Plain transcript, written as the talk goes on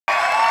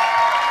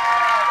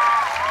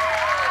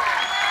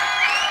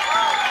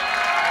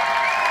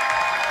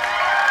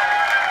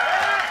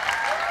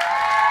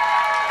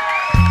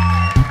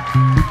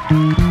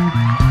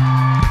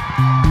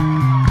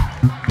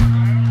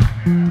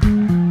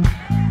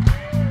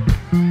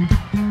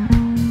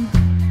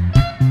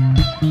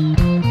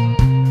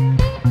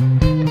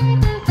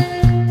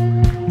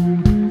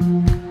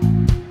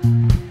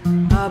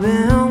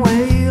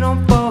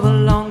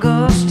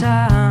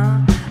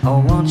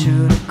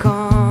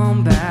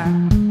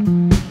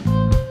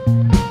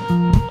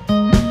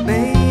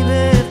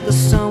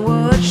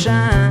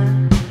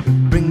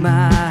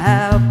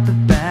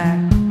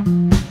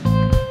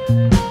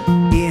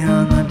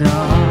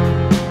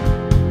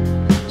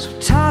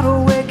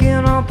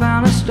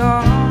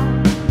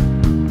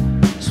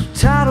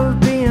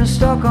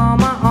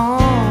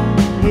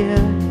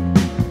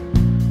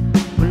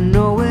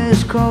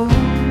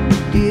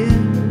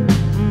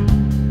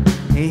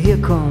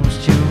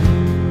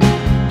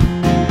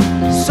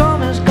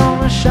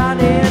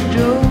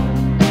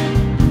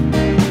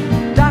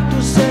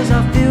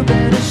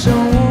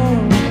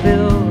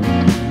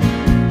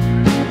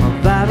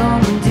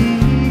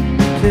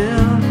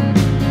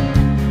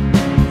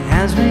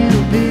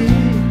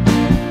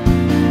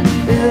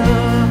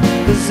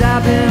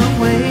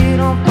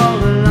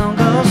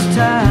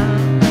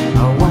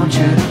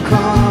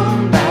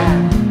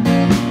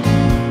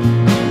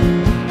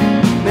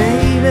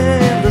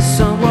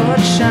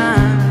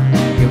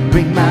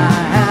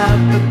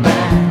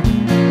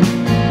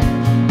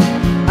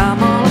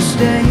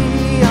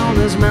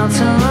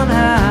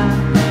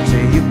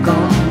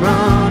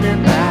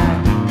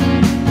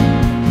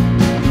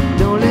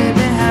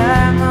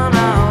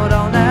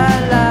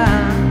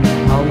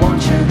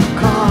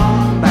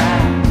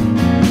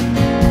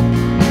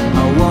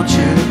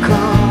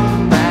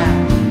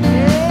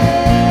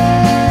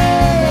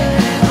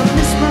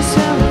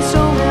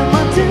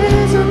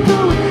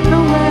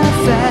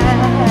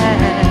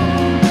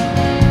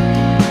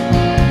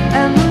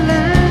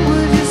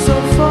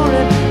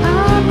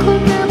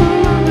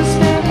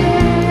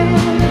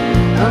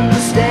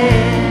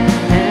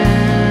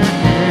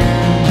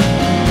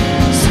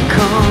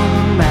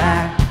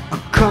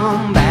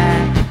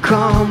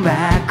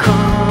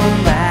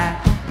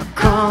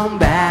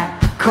back,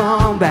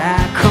 come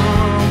back,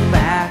 come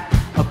back,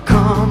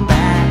 come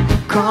back,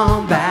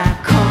 come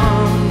back,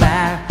 come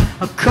back,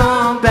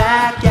 come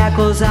back, yeah,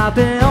 'cause I've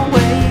been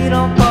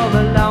waiting for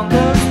the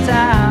longest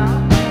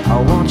time. I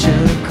want you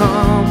to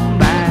come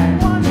back.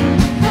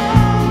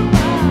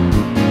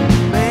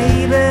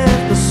 Maybe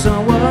if the sun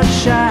would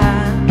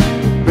shine,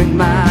 bring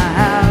my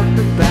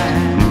happy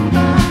back.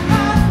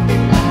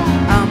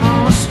 I'm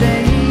gonna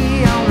stay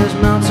on this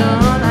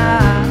mountain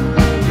high.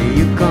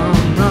 You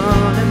come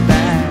running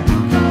back.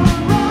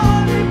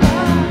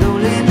 Don't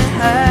leave me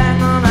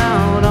hanging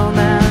out on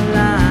that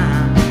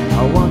line.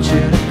 I want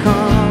you to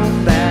come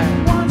back.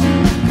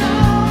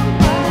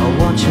 I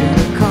want you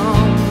to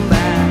come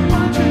back.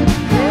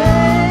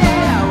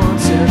 Yeah, I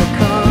want you to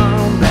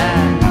come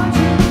back.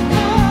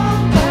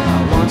 I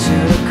want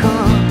you to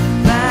come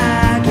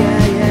back.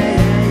 Yeah, yeah,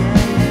 yeah.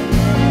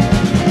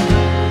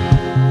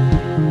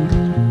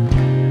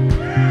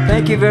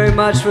 Thank you very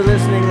much for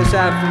listening this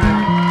afternoon.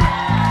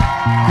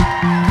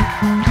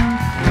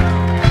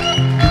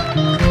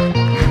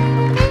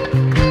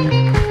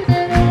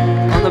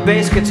 On the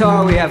bass guitar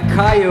we have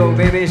Cayo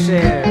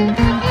Bellveser.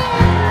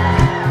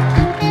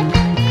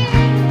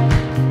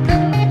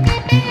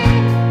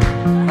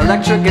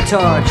 Electric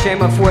guitar,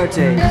 Xema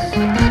Fuertes.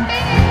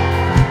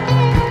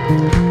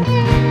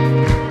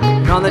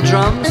 And on the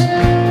drums,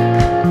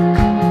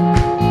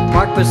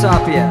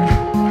 Pisapia.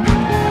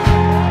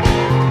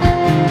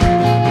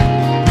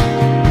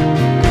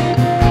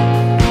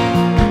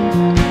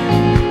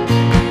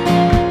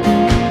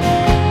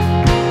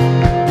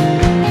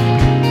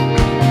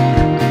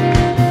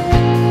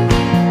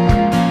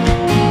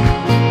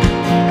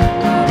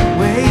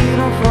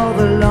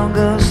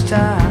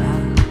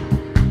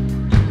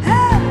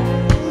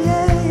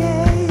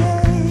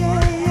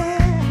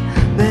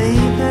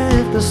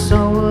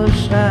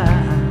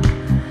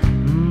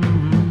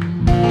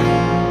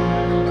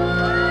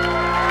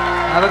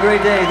 Have a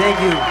great day. Thank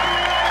you.